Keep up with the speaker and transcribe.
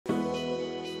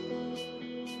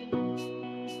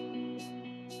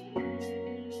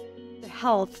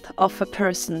health of a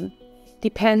person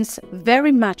depends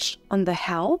very much on the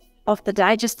health of the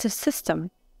digestive system.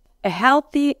 A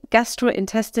healthy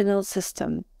gastrointestinal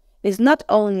system is not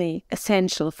only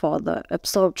essential for the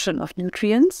absorption of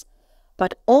nutrients,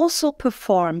 but also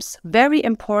performs very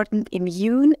important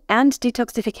immune and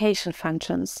detoxification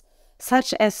functions,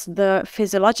 such as the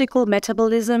physiological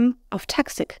metabolism of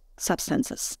toxic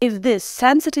substances. If this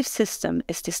sensitive system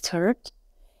is disturbed,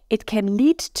 it can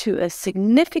lead to a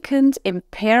significant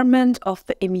impairment of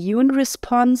the immune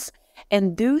response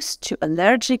and thus to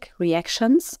allergic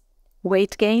reactions,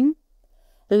 weight gain,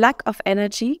 lack of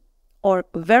energy, or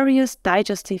various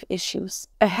digestive issues.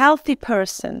 A healthy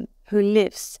person who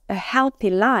lives a healthy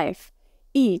life,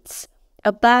 eats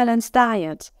a balanced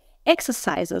diet,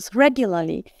 exercises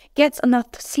regularly, gets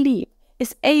enough sleep,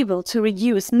 is able to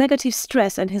reduce negative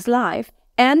stress in his life,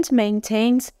 and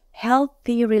maintains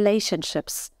healthy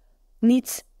relationships,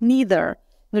 needs neither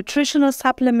nutritional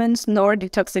supplements nor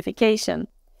detoxification.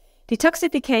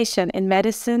 Detoxification in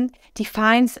medicine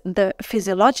defines the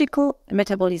physiological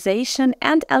metabolization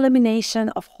and elimination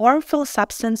of harmful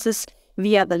substances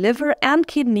via the liver and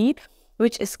kidney,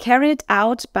 which is carried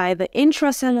out by the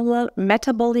intracellular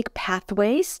metabolic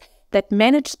pathways that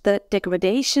manage the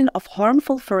degradation of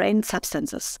harmful foreign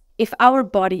substances. If our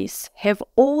bodies have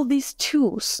all these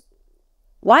tools,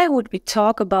 why would we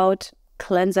talk about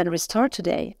cleanse and restore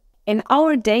today? In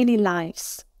our daily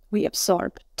lives, we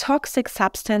absorb toxic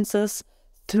substances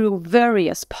through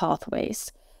various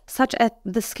pathways, such as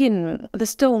the skin, the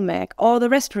stomach, or the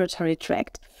respiratory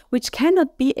tract, which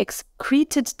cannot be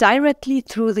excreted directly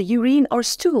through the urine or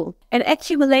stool. An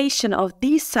accumulation of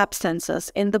these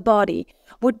substances in the body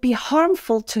would be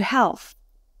harmful to health.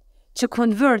 To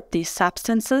convert these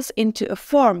substances into a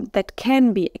form that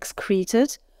can be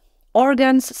excreted,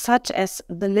 organs such as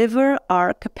the liver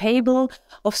are capable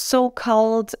of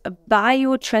so-called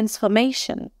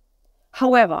biotransformation.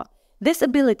 However, this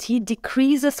ability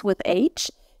decreases with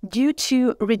age due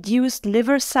to reduced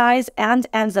liver size and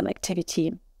enzyme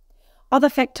activity. Other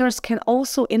factors can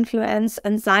also influence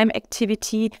enzyme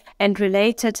activity and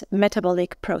related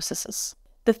metabolic processes.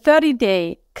 The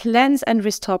 30-day Cleanse and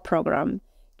Restore program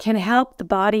can help the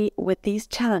body with these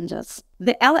challenges.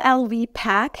 The LLV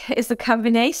pack is a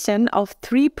combination of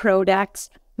 3 products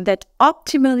that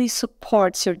optimally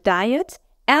supports your diet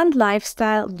and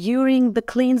lifestyle during the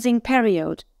cleansing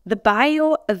period. The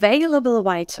bioavailable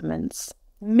vitamins,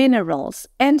 minerals,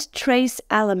 and trace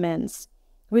elements,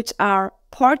 which are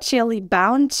partially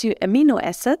bound to amino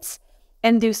acids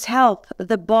and thus help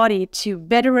the body to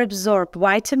better absorb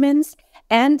vitamins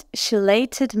and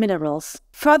chelated minerals.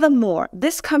 Furthermore,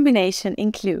 this combination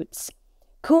includes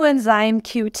coenzyme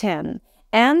Q10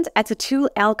 and acetyl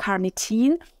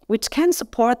L-carnitine, which can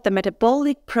support the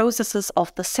metabolic processes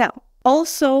of the cell.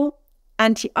 Also,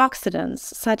 antioxidants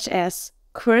such as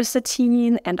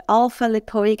quercetin and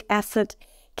alpha-lipoic acid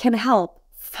can help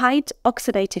fight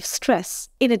oxidative stress.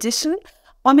 In addition,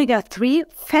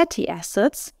 omega-3 fatty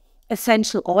acids,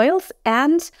 essential oils,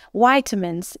 and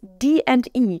vitamins D and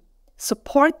E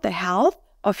support the health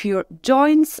of your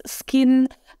joints, skin,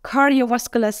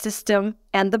 cardiovascular system,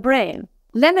 and the brain.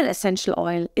 Lemon essential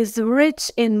oil is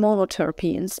rich in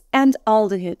monoterpenes and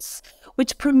aldehydes,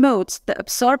 which promotes the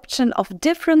absorption of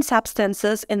different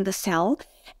substances in the cell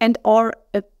and are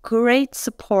a great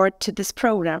support to this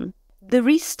program. The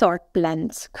Restored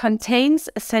blend contains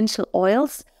essential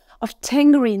oils of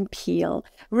tangerine peel,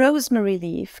 rosemary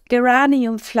leaf,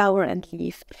 geranium flower and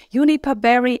leaf, juniper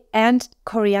berry, and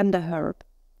coriander herb.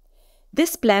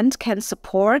 This blend can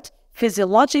support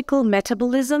physiological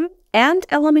metabolism and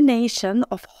elimination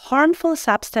of harmful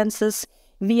substances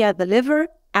via the liver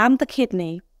and the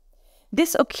kidney.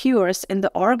 This occurs in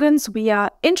the organs via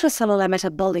intracellular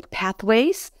metabolic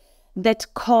pathways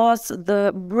that cause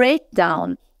the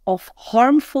breakdown of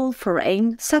harmful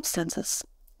foreign substances.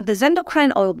 The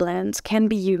endocrine oil blend can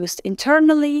be used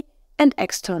internally and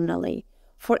externally.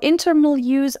 For internal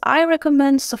use, I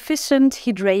recommend sufficient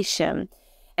hydration,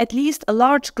 at least a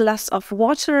large glass of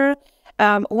water,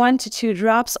 1 to 2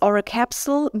 drops or a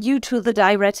capsule due to the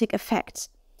diuretic effect.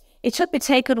 It should be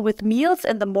taken with meals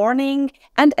in the morning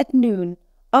and at noon,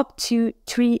 up to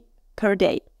 3 per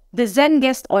day. The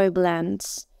Zengest oil blend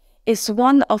is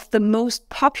one of the most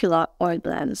popular oil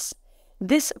blends.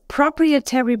 This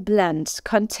proprietary blend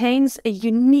contains a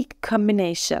unique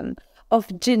combination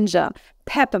of ginger,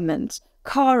 peppermint,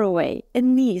 caraway,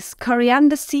 anise,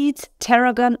 coriander seeds,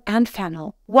 tarragon, and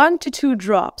fennel. 1 to 2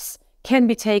 drops can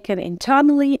be taken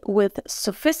internally with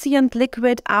sufficient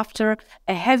liquid after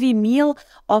a heavy meal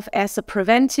or as a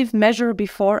preventive measure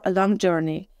before a long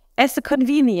journey. As a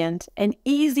convenient and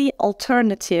easy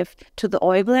alternative to the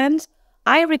oil blend,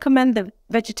 I recommend the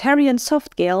vegetarian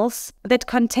soft gels that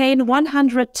contain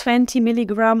 120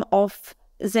 milligrams of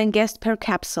Zengest per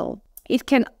capsule. It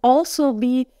can also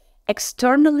be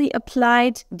externally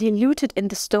applied, diluted in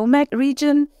the stomach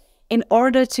region in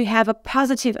order to have a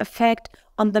positive effect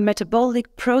on the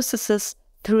metabolic processes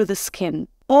through the skin.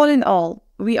 All in all,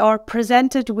 we are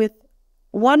presented with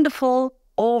wonderful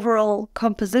overall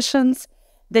compositions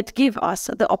that give us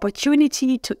the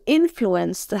opportunity to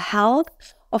influence the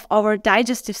health of our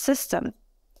digestive system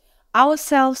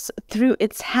ourselves through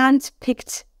its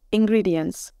hand-picked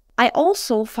ingredients. I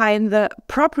also find the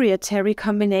proprietary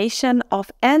combination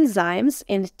of enzymes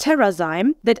in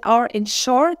TerraZyme that are in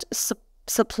short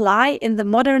supply in the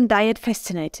modern diet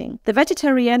fascinating. The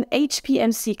vegetarian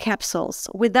HPMC capsules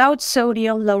without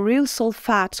sodium lauryl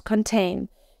sulfate contain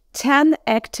 10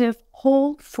 active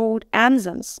whole food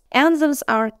enzymes. Enzymes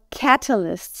are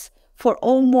catalysts for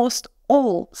almost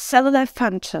all cellular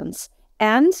functions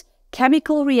and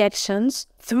chemical reactions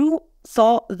through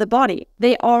the body.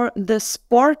 They are the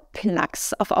spark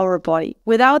plugs of our body.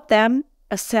 Without them,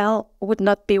 a cell would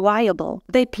not be viable.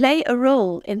 They play a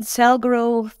role in cell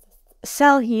growth,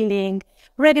 cell healing,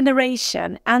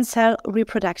 regeneration, and cell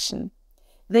reproduction.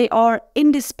 They are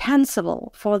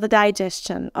indispensable for the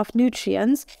digestion of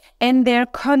nutrients and their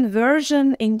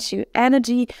conversion into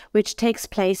energy which takes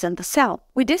place in the cell.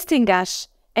 We distinguish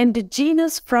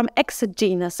endogenous from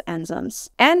exogenous enzymes.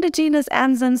 Endogenous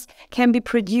enzymes can be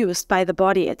produced by the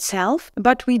body itself,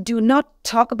 but we do not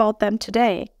talk about them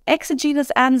today. Exogenous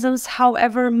enzymes,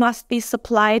 however, must be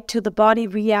supplied to the body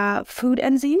via food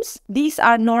enzymes. These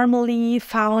are normally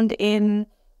found in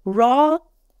raw,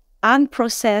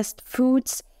 unprocessed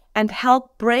foods and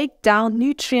help break down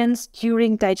nutrients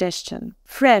during digestion.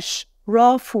 Fresh,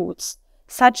 raw foods,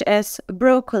 such as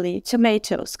broccoli,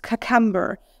 tomatoes,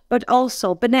 cucumber, but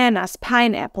also bananas,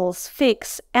 pineapples,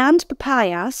 figs, and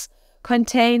papayas,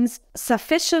 contains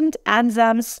sufficient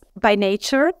enzymes by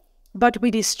nature, but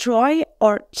we destroy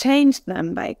or change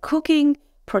them by cooking,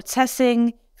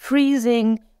 processing,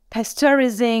 freezing,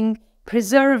 pasteurizing,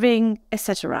 preserving,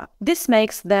 etc. This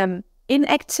makes them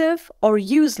inactive or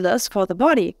useless for the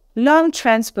body. Long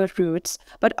transport routes,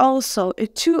 but also a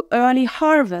too early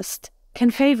harvest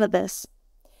can favor this.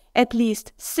 At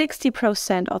least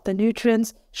 60% of the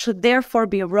nutrients should therefore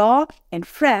be raw and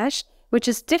fresh, which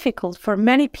is difficult for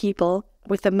many people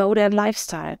with a modern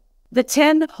lifestyle. The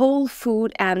 10 whole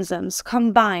food enzymes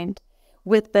combined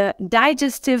with the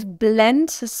digestive blend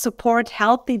support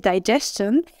healthy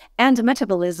digestion and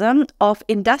metabolism of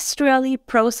industrially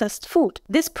processed food.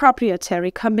 This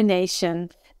proprietary combination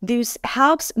thus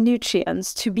helps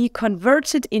nutrients to be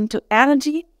converted into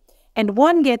energy, and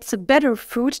one gets a better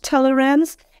food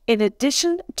tolerance in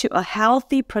addition to a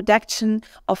healthy production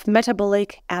of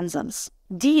metabolic enzymes.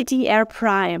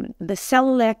 DDR', the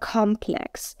cellular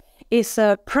complex, is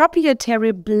a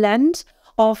proprietary blend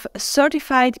of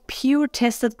certified pure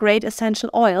tested grade essential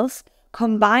oils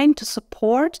combined to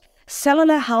support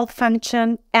cellular health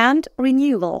function and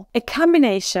renewal. A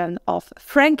combination of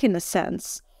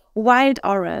frankincense, wild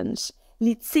orange,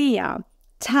 lychee,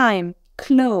 thyme,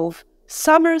 clove,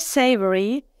 summer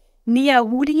savory,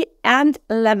 Niaouli, and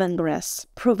lemongrass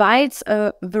provides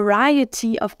a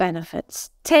variety of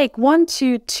benefits. Take 1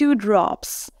 to 2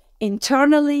 drops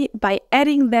internally by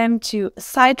adding them to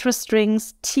citrus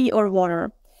drinks, tea, or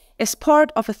water. As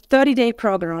part of a 30-day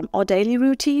program or daily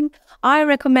routine, I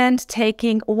recommend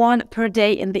taking 1 per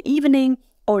day in the evening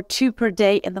or 2 per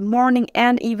day in the morning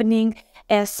and evening,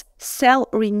 as cell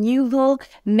renewal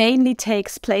mainly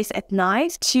takes place at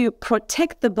night to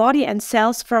protect the body and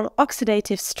cells from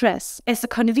oxidative stress. As a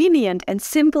convenient and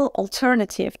simple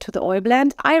alternative to the oil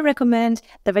blend, I recommend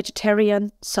the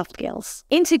vegetarian soft gels.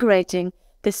 Integrating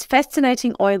this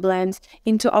fascinating oil blend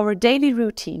into our daily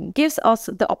routine gives us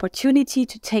the opportunity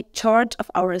to take charge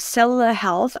of our cellular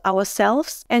health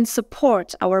ourselves and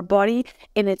support our body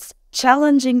in its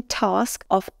challenging task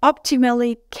of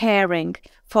optimally caring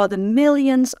for the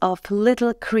millions of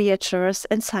little creatures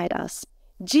inside us.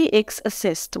 GX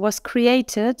Assist was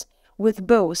created with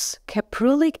both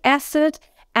caprylic acid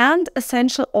and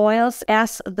essential oils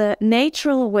as the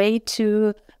natural way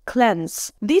to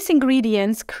cleanse. These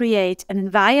ingredients create an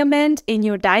environment in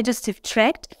your digestive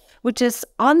tract which is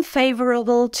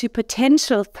unfavorable to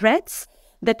potential threats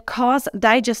that cause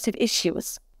digestive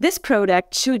issues. This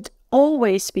product should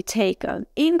always be taken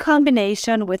in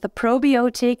combination with a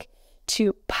probiotic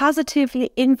to positively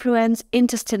influence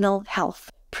intestinal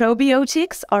health.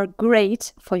 Probiotics are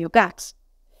great for your gut,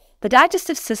 the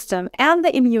digestive system, and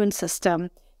the immune system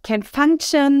can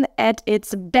function at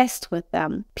its best with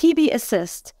them. PB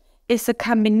Assist is a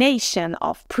combination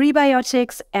of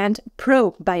prebiotics and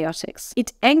probiotics.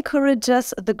 It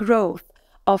encourages the growth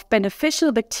of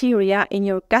beneficial bacteria in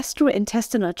your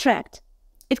gastrointestinal tract.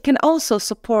 It can also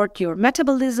support your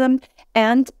metabolism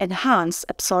and enhance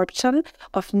absorption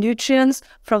of nutrients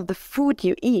from the food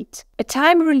you eat. A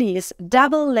time-release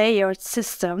double-layered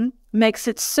system makes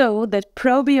it so that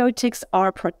probiotics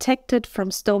are protected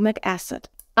from stomach acid.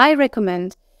 I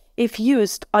recommend, if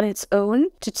used on its own,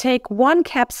 to take 1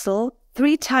 capsule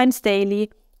 3 times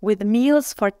daily with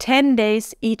meals for 10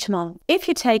 days each month. If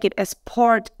you take it as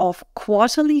part of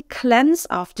quarterly cleanse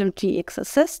after GX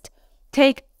Assist,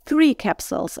 take 3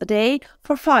 capsules a day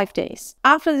for 5 days.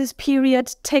 After this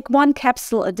period, take 1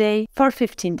 capsule a day for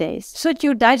 15 days. Should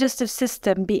your digestive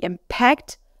system be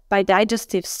impacted by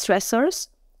digestive stressors,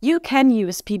 you can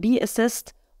use PB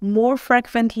Assist more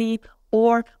frequently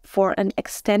or for an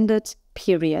extended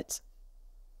period.